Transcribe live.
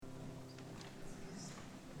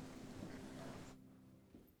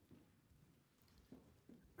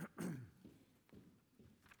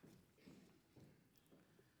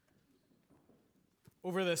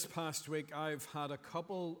Over this past week, I've had a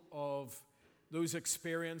couple of those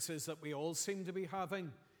experiences that we all seem to be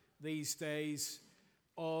having these days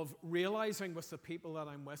of realizing with the people that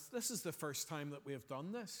I'm with, this is the first time that we have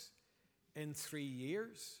done this in 3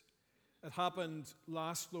 years. It happened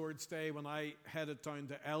last Lord's Day when I headed down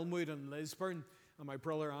to Elmwood in Lisburn, and my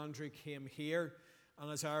brother Andrew came here. And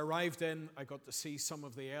as I arrived in, I got to see some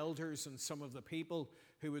of the elders and some of the people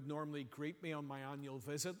who would normally greet me on my annual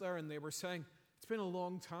visit there, and they were saying, it's been a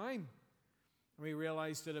long time. And we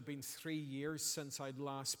realized it had been 3 years since I'd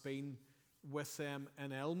last been with them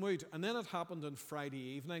in Elmwood. And then it happened on Friday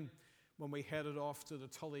evening when we headed off to the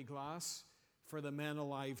Tully Glass for the Men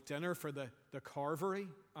Alive dinner for the Carvery.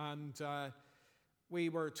 And we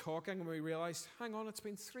were talking and we realized, hang on, it's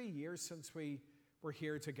been 3 years since we were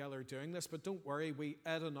here together doing this. But don't worry, we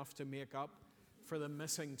ate enough to make up for the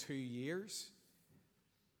missing 2 years.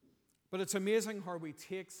 But it's amazing how we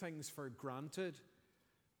take things for granted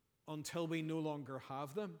until we no longer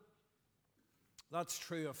have them. That's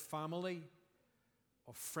true of family,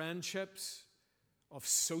 of friendships, of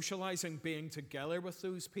socializing, being together with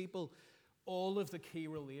those people, all of the key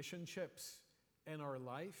relationships in our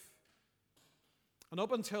life. And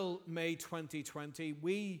up until May 2020,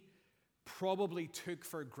 we probably took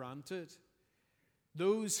for granted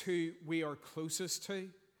those who we are closest to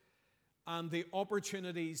and the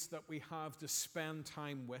opportunities that we have to spend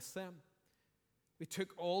time with them. We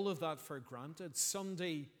took all of that for granted.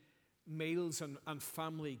 Sunday meals and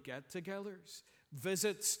family get-togethers,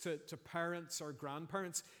 visits to parents or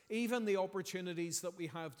grandparents, even the opportunities that we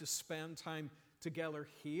have to spend time together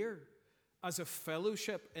here as a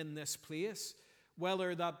fellowship in this place,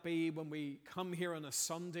 whether that be when we come here on a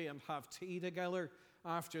Sunday and have tea together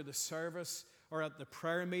after the service, or at the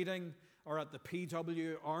prayer meeting, or at the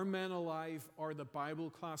PW, or Men Alive, or the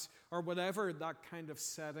Bible class, or whatever that kind of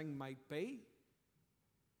setting might be.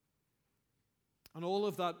 And all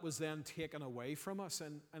of that was then taken away from us,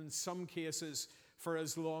 and in some cases for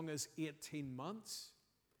as long as 18 months.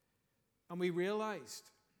 And we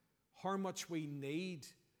realized how much we need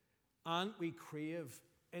and we crave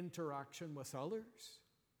interaction with others.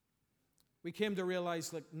 We came to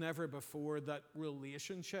realize like never before that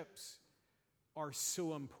relationships are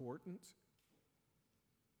so important.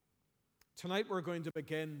 Tonight we're going to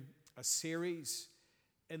begin a series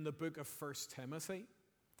in the book of 1 Timothy.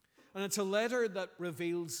 And it's a letter that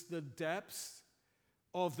reveals the depth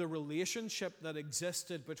of the relationship that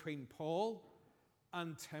existed between Paul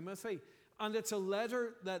and Timothy. And it's a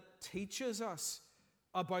letter that teaches us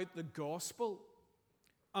about the gospel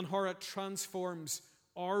and how it transforms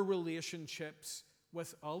our relationships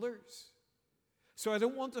with others. So I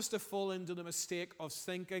don't want us to fall into the mistake of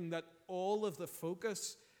thinking that all of the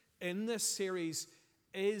focus in this series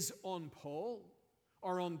is on Paul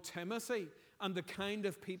or on Timothy and the kind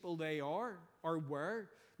of people they are or were.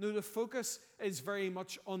 No, the focus is very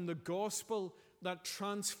much on the gospel that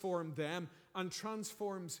transformed them and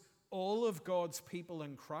transforms all of God's people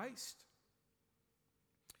in Christ.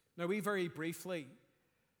 Now, we very briefly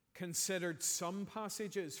considered some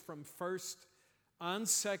passages from 1 and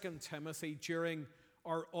 2 Timothy during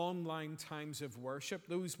our online times of worship,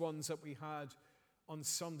 those ones that we had on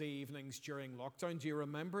Sunday evenings during lockdown. Do you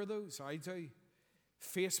remember those? I do.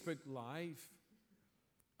 Facebook Live.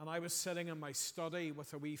 And I was sitting in my study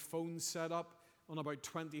with a wee phone set up on about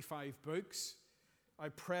 25 books. I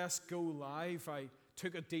pressed go live. I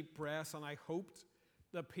took a deep breath and I hoped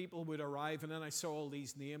that people would arrive. And then I saw all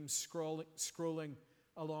these names scrolling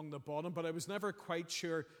along the bottom, but I was never quite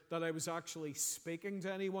sure that I was actually speaking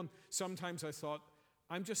to anyone. Sometimes I thought,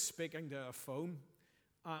 I'm just speaking to a phone,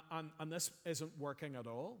 and this isn't working at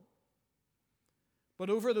all. But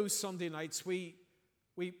over those Sunday nights, we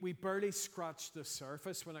barely scratched the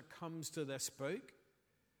surface when it comes to this book.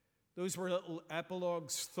 Those were little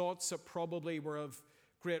epilogues, thoughts that probably were of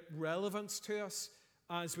great relevance to us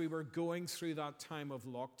as we were going through that time of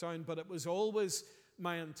lockdown, but it was always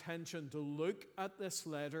my intention to look at this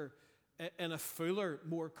letter in a fuller,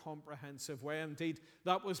 more comprehensive way. Indeed,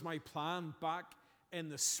 that was my plan back in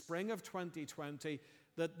the spring of 2020,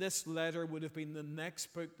 that this letter would have been the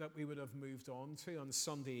next book that we would have moved on to on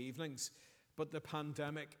Sunday evenings. But the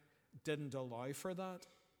pandemic didn't allow for that.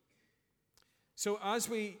 So as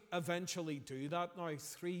we eventually do that now,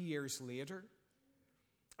 3 years later,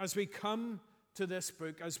 as we come to this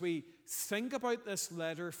book, as we think about this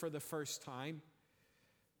letter for the first time,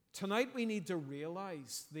 tonight we need to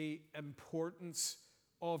realize the importance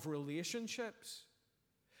of relationships.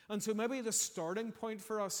 And so maybe the starting point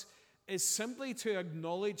for us is simply to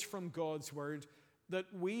acknowledge from God's word that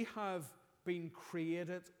we have been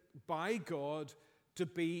created by God to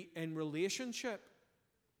be in relationship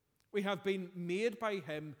We have been made by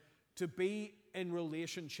him to be in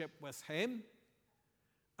relationship with him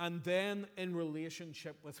and then in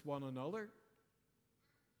relationship with one another.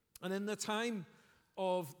 And in the time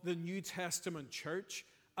of the New Testament church,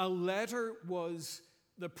 a letter was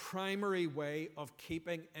the primary way of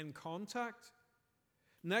keeping in contact.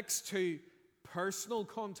 Next to personal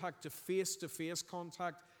contact, to face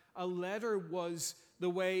contact, a letter was the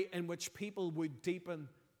way in which people would deepen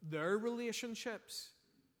their relationships.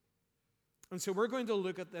 And so we're going to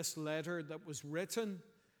look at this letter that was written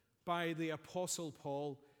by the Apostle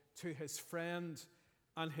Paul to his friend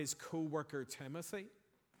and his co-worker Timothy.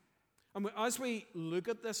 And as we look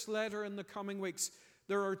at this letter in the coming weeks,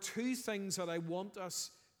 there are two things that I want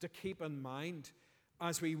us to keep in mind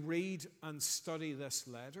as we read and study this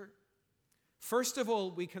letter. First of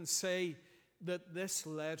all, we can say that this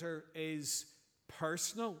letter is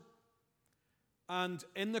personal. And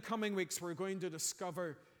in the coming weeks, we're going to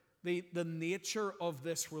discover the nature of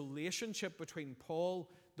this relationship between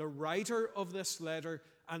Paul, the writer of this letter,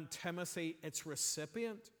 and Timothy, its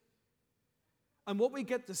recipient. And what we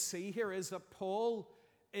get to see here is that Paul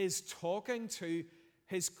is talking to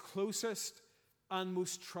his closest and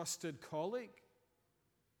most trusted colleague.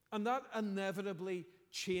 And that inevitably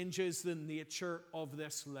changes the nature of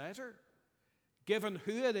this letter, given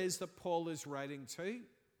who it is that Paul is writing to.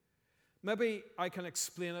 Maybe I can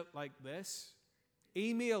explain it like this.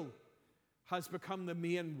 Email has become the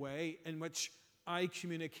main way in which I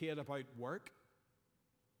communicate about work.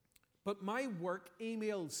 But my work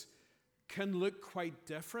emails can look quite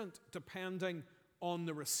different depending on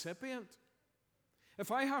the recipient.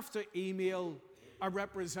 If I have to email a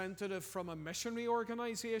representative from a missionary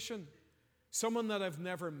organization, someone that I've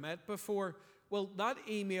never met before, well, that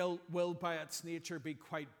email will by its nature be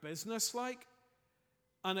quite businesslike,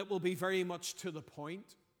 and it will be very much to the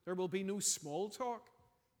point. There will be no small talk.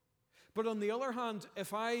 But on the other hand,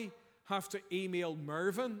 if I have to email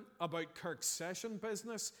Mervyn about Kirk's session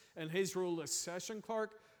business and his role as session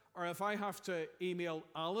clerk, or if I have to email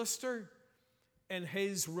Alistair in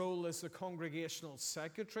his role as the congregational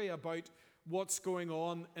secretary about what's going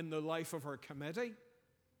on in the life of our committee,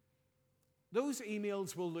 those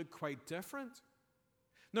emails will look quite different.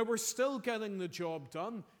 Now, we're still getting the job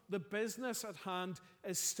done. The business at hand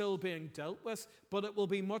is still being dealt with, but it will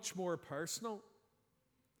be much more personal.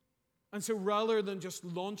 And so rather than just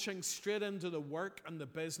launching straight into the work and the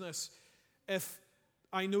business, if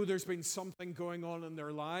I know there's been something going on in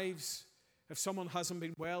their lives, if someone hasn't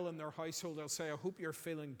been well in their household, I'll say, I hope you're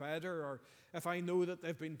feeling better. Or if I know that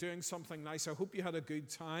they've been doing something nice, I hope you had a good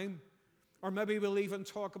time. Or maybe we'll even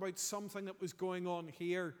talk about something that was going on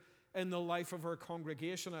here in the life of our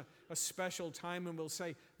congregation, a special time, and we'll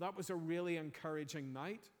say, that was a really encouraging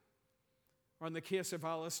night. Or in the case of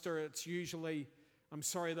Alistair, it's usually, I'm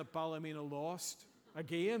sorry that Ballymena lost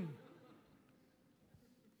again.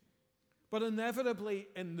 But inevitably,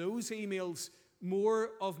 in those emails,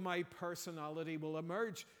 more of my personality will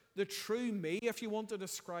emerge. The true me, if you want to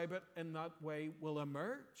describe it in that way, will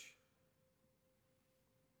emerge.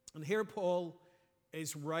 And here Paul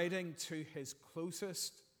is writing to his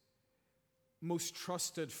closest, most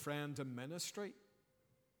trusted friend in ministry.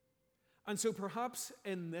 And so perhaps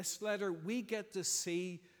in this letter, we get to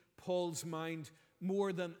see Paul's mind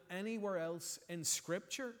more than anywhere else in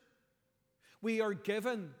Scripture. We are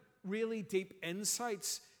given really deep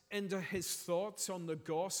insights into his thoughts on the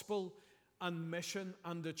gospel and mission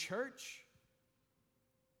and the church.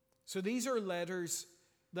 So these are letters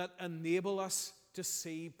that enable us to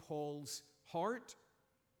see Paul's heart.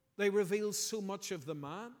 They reveal so much of the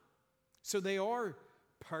man. So they are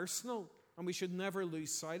personal, and we should never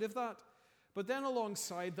lose sight of that. But then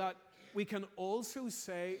alongside that, we can also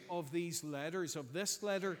say of these letters, of this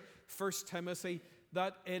letter, 1 Timothy,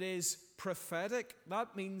 that it is prophetic.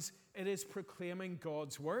 That means it is proclaiming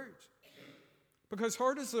God's word. Because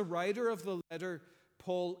how does the writer of the letter,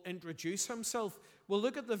 Paul, introduce himself? Well,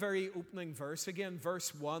 look at the very opening verse again,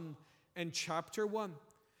 verse 1 in chapter 1.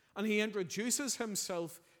 And he introduces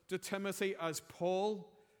himself to Timothy as Paul,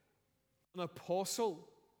 an apostle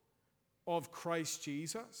of Christ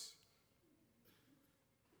Jesus.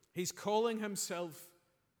 He's calling himself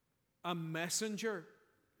a messenger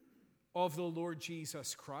of the Lord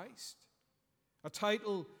Jesus Christ, a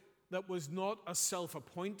title that was not a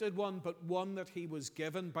self-appointed one, but one that he was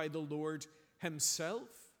given by the Lord himself.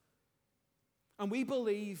 And we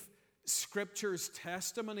believe Scripture's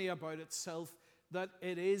testimony about itself that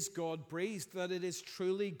it is God-breathed, that it is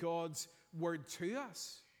truly God's word to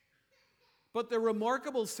us. But the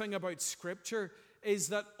remarkable thing about Scripture is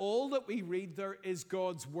that all that we read there is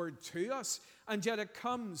God's word to us, and yet it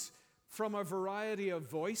comes from a variety of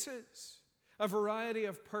voices, a variety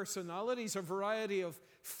of personalities, a variety of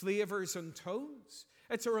flavors and tones.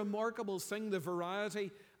 It's a remarkable thing, the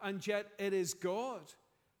variety, and yet it is God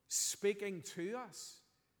speaking to us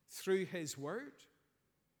through His Word.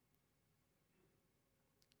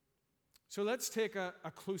 So let's take a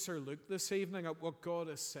closer look this evening at what God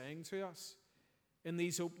is saying to us in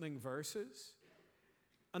these opening verses.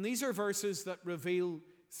 And these are verses that reveal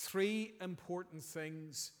three important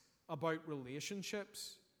things about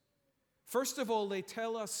relationships. First of all, they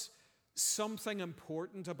tell us something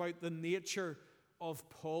important about the nature of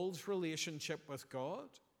Paul's relationship with God.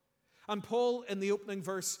 And Paul, in the opening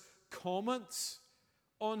verse, comments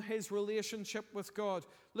on his relationship with God.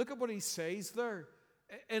 Look at what he says there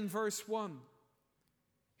in verse 1.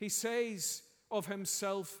 He says of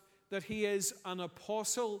himself that he is an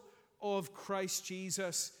apostle of Christ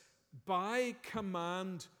Jesus by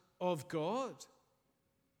command of God.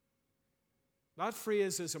 That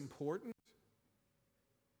phrase is important.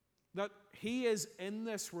 That he is in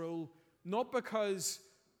this role not because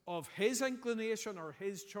of his inclination or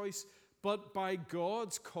his choice, but by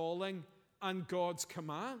God's calling and God's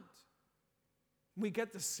command. We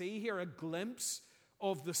get to see here a glimpse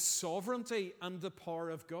of the sovereignty and the power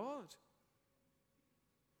of God.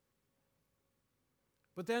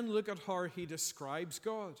 But then look at how he describes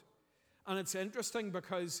God. And it's interesting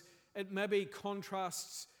because it maybe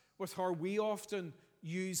contrasts with how we often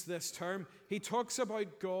use this term. He talks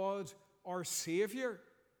about God, our Savior.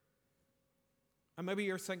 And maybe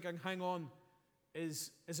you're thinking, hang on,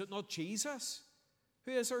 is it not Jesus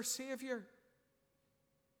who is our Savior?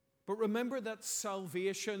 But remember that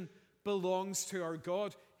salvation belongs to our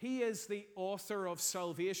God. He is the author of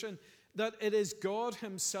salvation, that it is God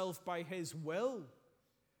Himself by His will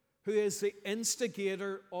who is the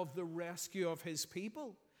instigator of the rescue of His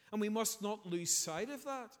people. And we must not lose sight of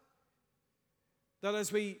that. That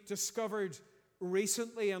as we discovered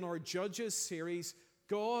recently in our Judges series,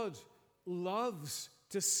 God loves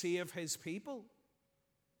to save His people.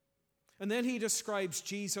 And then He describes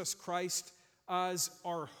Jesus Christ as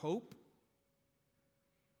our hope.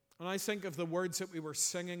 And I think of the words that we were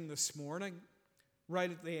singing this morning,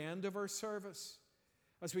 right at the end of our service,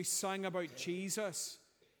 as we sang about Jesus,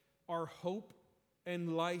 our hope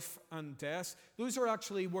in life and death. Those are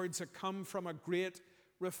actually words that come from a great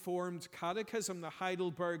Reformed catechism, the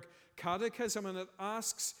Heidelberg Catechism, and it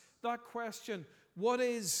asks that question: what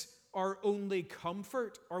is our only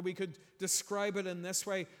comfort? Or we could describe it in this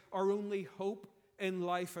way: our only hope in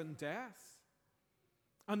life and death.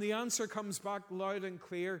 And the answer comes back loud and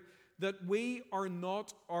clear that we are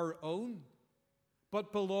not our own,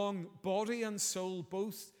 but belong body and soul,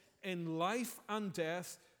 both in life and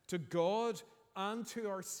death, to God and to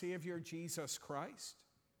our Savior Jesus Christ.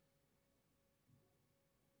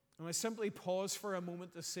 And I simply pause for a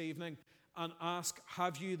moment this evening and ask,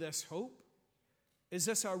 have you this hope? Is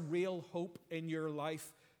this a real hope in your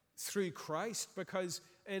life through Christ? Because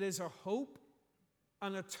it is a hope,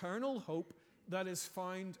 an eternal hope, that is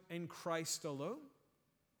found in Christ alone.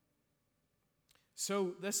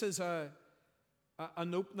 So this is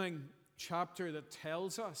an opening chapter that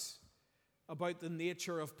tells us about the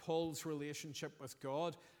nature of Paul's relationship with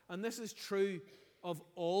God. And this is true of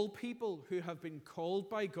all people who have been called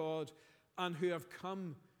by God and who have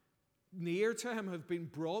come near to Him, have been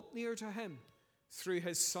brought near to Him through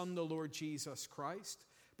His Son, the Lord Jesus Christ.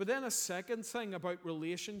 But then a second thing about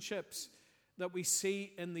relationships that we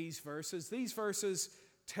see in these verses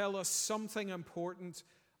tell us something important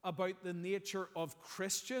about the nature of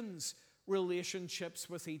Christians' relationships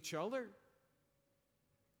with each other.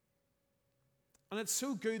 And it's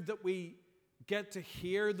so good that we get to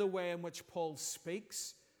hear the way in which Paul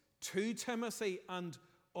speaks to Timothy and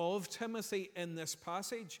of Timothy in this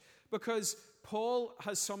passage, because Paul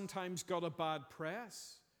has sometimes got a bad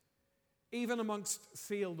press. Even amongst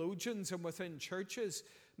theologians and within churches,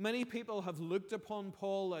 many people have looked upon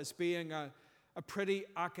Paul as being a pretty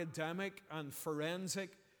academic and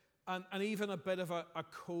forensic and even a bit of a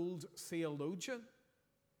cold theologian.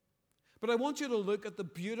 But I want you to look at the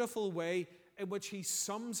beautiful way in which he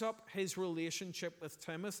sums up his relationship with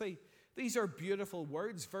Timothy. These are beautiful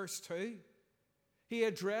words. Verse 2. He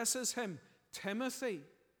addresses him, Timothy,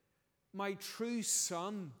 my true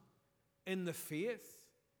son in the faith.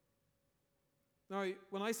 Now,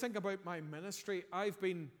 when I think about my ministry, I've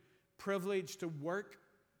been privileged to work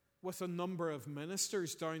with a number of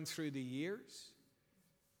ministers down through the years.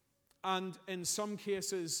 And in some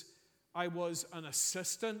cases, I was an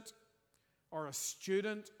assistant or a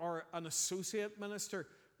student or an associate minister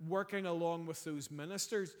working along with those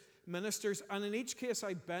ministers. ministers, and in each case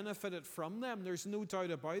I benefited from them. There's no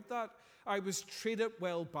doubt about that. I was treated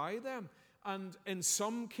well by them, and in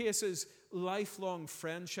some cases, lifelong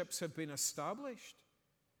friendships have been established.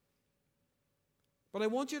 But I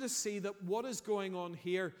want you to see that what is going on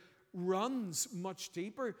here runs much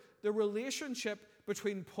deeper. The relationship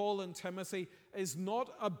between Paul and Timothy is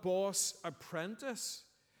not a boss-apprentice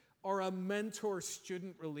or a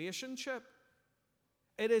mentor-student relationship.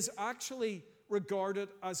 It is actually regarded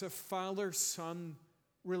as a father-son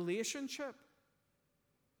relationship.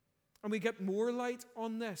 And we get more light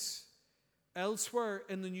on this elsewhere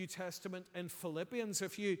in the New Testament in Philippians.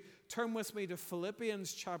 If you turn with me to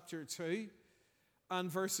Philippians chapter 2 and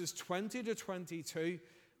verses 20 to 22,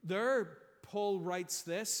 there Paul writes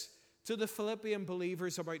this to the Philippian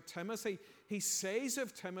believers about Timothy. He says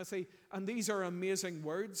of Timothy, and these are amazing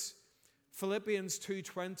words, Philippians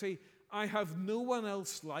 2:20, I have no one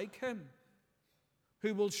else like him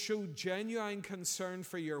who will show genuine concern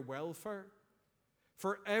for your welfare.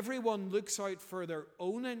 For everyone looks out for their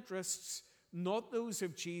own interests, not those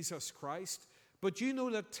of Jesus Christ. But you know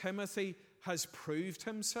that Timothy has proved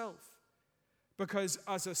himself, because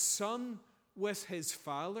as a son with his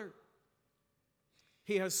father,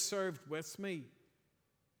 he has served with me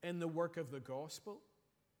in the work of the gospel.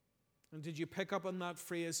 And did you pick up on that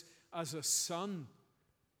phrase, as a son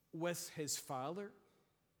with his father?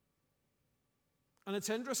 And it's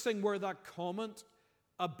interesting where that comment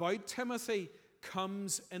about Timothy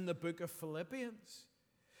comes in the book of Philippians,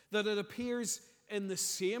 that it appears in the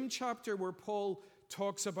same chapter where Paul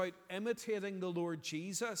talks about imitating the Lord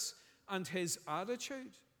Jesus and his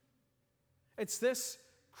attitude. It's this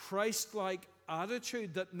Christ-like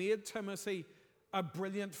attitude that made Timothy a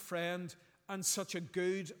brilliant friend and such a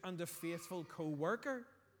good and a faithful co-worker.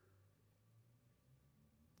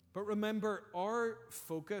 But remember, our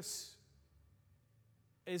focus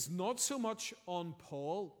is not so much on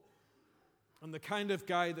Paul and the kind of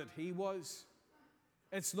guy that he was.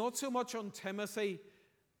 It's not so much on Timothy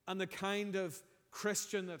and the kind of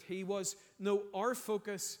Christian that he was. No, our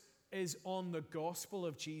focus is on the gospel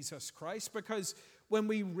of Jesus Christ, because when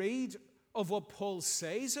we read of what Paul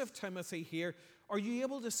says of Timothy here, are you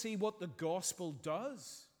able to see what the gospel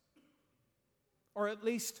does? Or at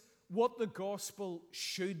least what the gospel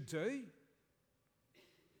should do?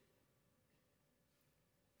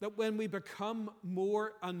 That when we become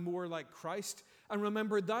more and more like Christ, and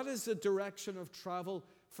remember that is the direction of travel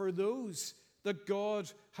for those that God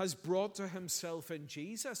has brought to himself in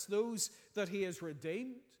Jesus, those that he has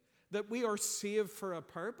redeemed, that we are saved for a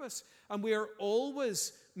purpose, and we are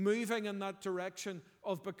always moving in that direction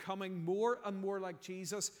of becoming more and more like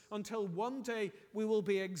Jesus until one day we will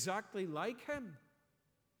be exactly like him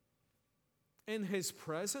in his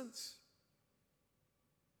presence.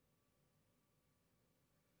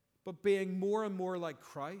 But being more and more like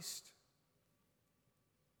Christ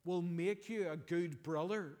will make you a good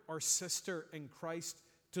brother or sister in Christ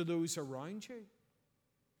to those around you.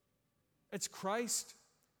 It's Christ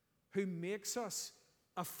who makes us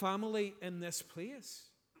a family in this place.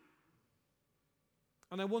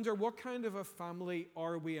 And I wonder, what kind of a family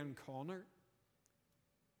are we in Connor?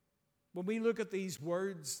 When we look at these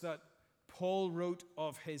words that Paul wrote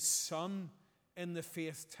of his son in the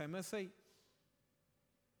faith, Timothy,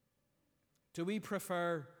 do we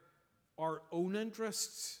prefer our own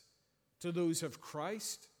interests to those of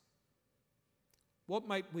Christ? What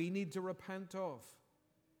might we need to repent of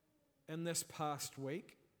in this past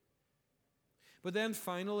week? But then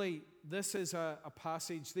finally, this is a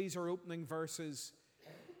passage, these are opening verses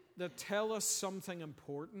that tell us something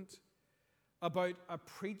important about a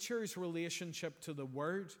preacher's relationship to the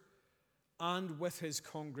Word and with his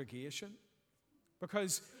congregation.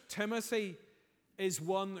 Because Timothy is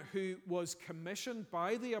one who was commissioned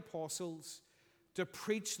by the apostles to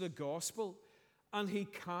preach the gospel, and he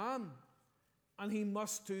can and he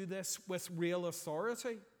must do this with real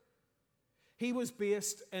authority. He was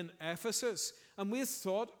based in Ephesus, and we've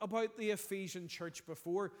thought about the Ephesian church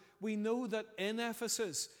before. We know that in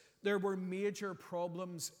Ephesus there were major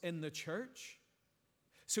problems in the church.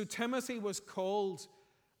 So Timothy was called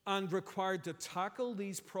and required to tackle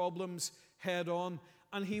these problems head on,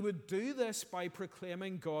 and he would do this by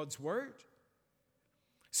proclaiming God's word.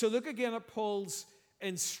 So look again at Paul's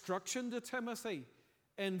instruction to Timothy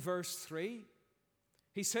in verse 3.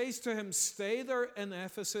 He says to him, "Stay there in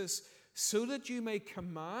Ephesus so that you may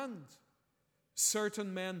command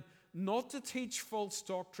certain men not to teach false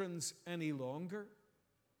doctrines any longer."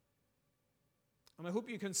 And I hope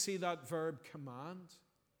you can see that verb, command.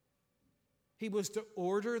 He was to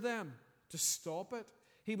order them to stop it.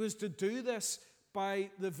 He was to do this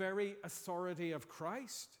by the very authority of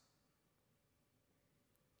Christ.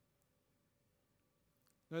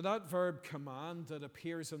 Now, that verb command that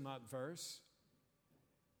appears in that verse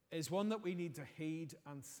is one that we need to heed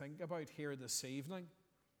and think about here this evening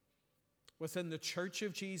within the Church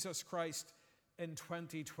of Jesus Christ in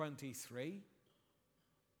 2023.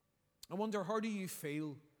 I wonder, how do you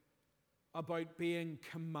feel about being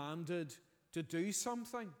commanded to do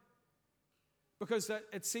something? Because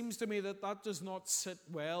it seems to me that does not sit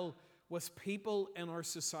well with people in our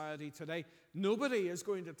society today. Nobody is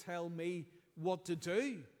going to tell me what to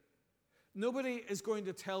do. Nobody is going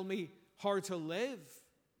to tell me how to live.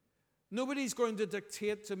 Nobody's going to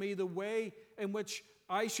dictate to me the way in which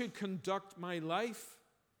I should conduct my life.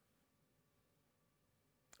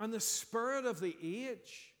 And the spirit of the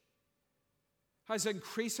age has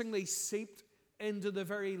increasingly seeped into the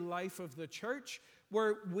very life of the church,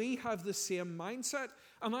 where we have the same mindset.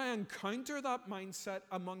 And I encounter that mindset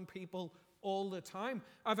among people all the time.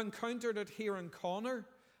 I've encountered it here in Connor,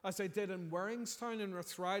 as I did in Warringstown and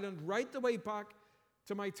Rathryland, right the way back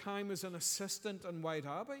to my time as an assistant in White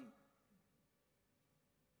Abbey.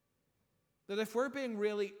 That if we're being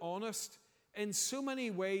really honest, in so many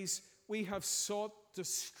ways we have sought to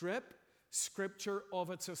strip Scripture of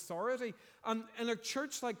its authority. And in a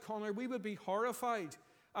church like Connor, we would be horrified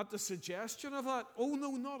at the suggestion of that. Oh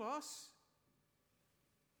no, not us.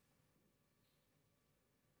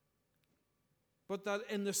 But that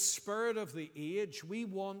in the spirit of the age, we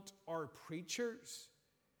want our preachers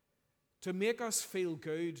to make us feel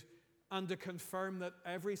good and to confirm that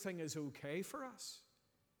everything is okay for us.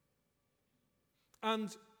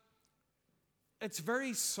 And it's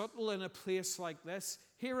very subtle in a place like this.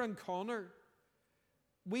 Here in Connor,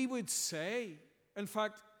 we would say, in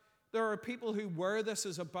fact, there are people who wear this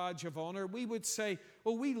as a badge of honor. We would say,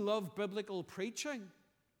 oh, we love biblical preaching.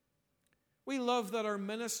 We love that our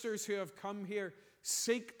ministers who have come here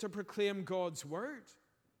seek to proclaim God's word.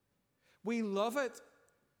 We love it,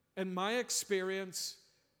 in my experience,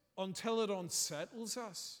 until it unsettles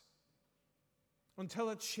us, until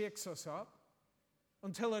it shakes us up,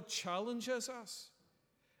 until it challenges us,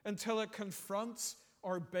 until it confronts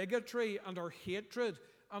our bigotry and our hatred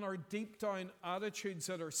and our deep down attitudes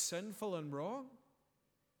that are sinful and wrong.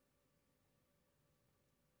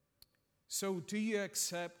 So, do you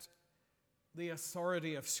accept the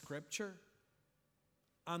authority of Scripture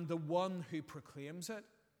and the one who proclaims it?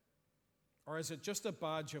 Or is it just a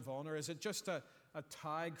badge of honor? Is it just a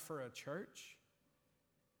tag for a church?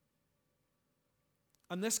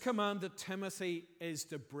 And this command that Timothy is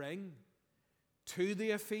to bring to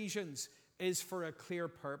the Ephesians is for a clear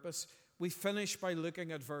purpose. We finish by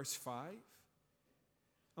looking at verse 5.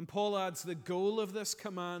 And Paul adds, the goal of this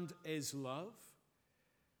command is love,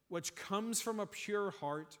 which comes from a pure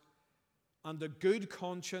heart and a good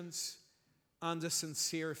conscience and a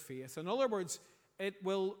sincere faith. In other words, it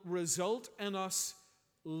will result in us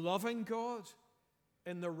loving God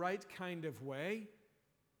in the right kind of way,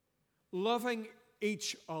 loving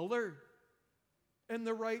each other in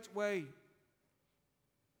the right way,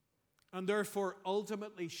 and therefore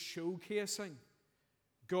ultimately showcasing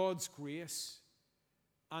God's grace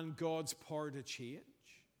and God's power to change.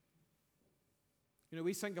 You know,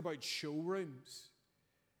 we think about showrooms.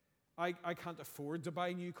 I can't afford to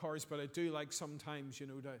buy new cars, but I do like sometimes, you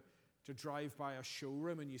know, to drive by a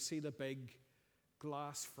showroom and you see the big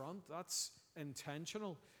glass front. That's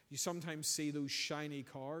intentional. You sometimes see those shiny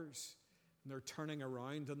cars and they're turning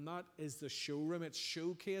around, and that is the showroom. It's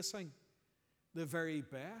showcasing the very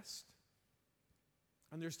best.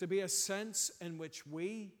 And there's to be a sense in which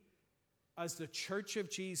we, as the Church of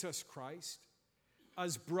Jesus Christ,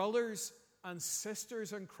 as brothers and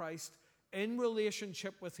sisters in Christ, in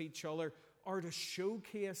relationship with each other, are to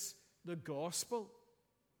showcase the gospel.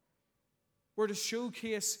 We're to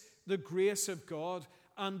showcase the grace of God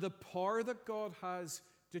and the power that God has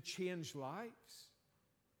to change lives.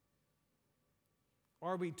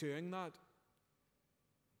 Are we doing that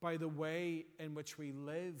by the way in which we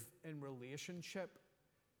live in relationship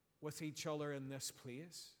with each other in this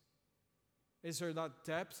place? Is there that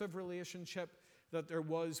depth of relationship that there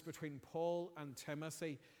was between Paul and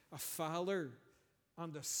Timothy, a father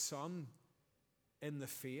and a son in the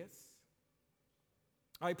faith?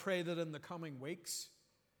 I pray that in the coming weeks,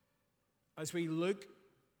 as we look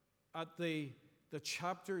at the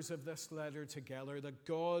chapters of this letter together, that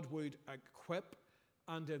God would equip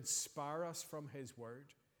and inspire us from His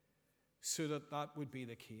Word so that would be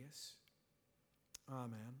the case.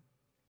 Amen.